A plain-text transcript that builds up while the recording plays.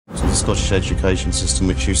the Scottish education system,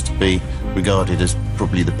 which used to be regarded as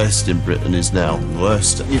probably the best in Britain, is now the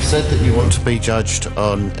worst. You've said that you want to be judged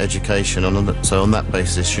on education, so on that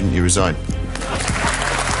basis, shouldn't you resign?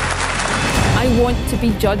 I want to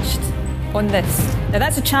be judged on this. Now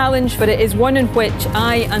that's a challenge, but it is one in which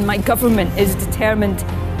I and my government is determined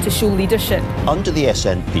to show leadership. Under the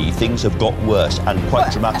SNP, things have got worse, and quite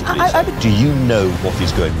dramatically so. Do you know what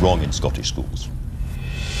is going wrong in Scottish schools?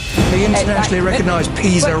 The internationally recognised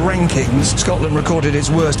PISA rankings, Scotland recorded its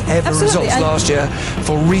worst ever results last year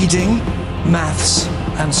for reading, maths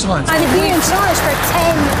and science. And we've been in charge for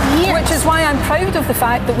 10 years. Which is why I'm proud of the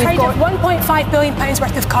fact that we've got £1.5 billion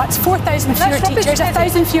worth of cuts, 4,000 fewer teachers,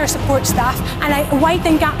 1,000 fewer support staff, and a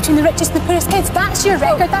widening gap between the richest and the poorest kids. That's your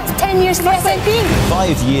record. That's 10 years of SNP.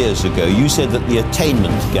 5 years ago, you said that the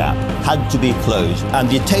attainment gap had to be closed, and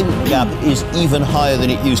the attainment gap is even higher than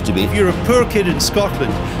it used to be. If you're a poor kid in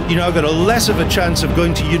Scotland, you now got a less of a chance of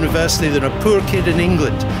going to university than a poor kid in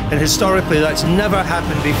England, and historically that's never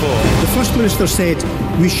happened before. The First Minister said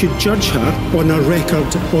we should judge her on her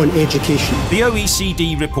record on education. The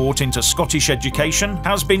OECD report into Scottish education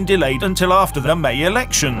has been delayed until after the May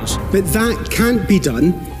elections. But that can't be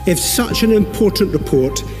done if such an important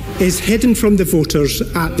report is hidden from the voters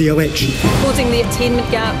at the election. closing the attainment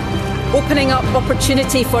gap, opening up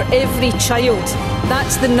opportunity for every child.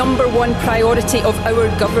 That's the #1 priority of our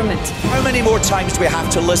government. How many more times do we have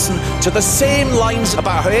to listen to the same lines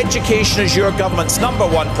about how education is your government's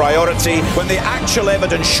 #1 priority when the actual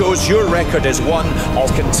evidence shows your record is one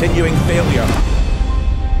of continuing failure?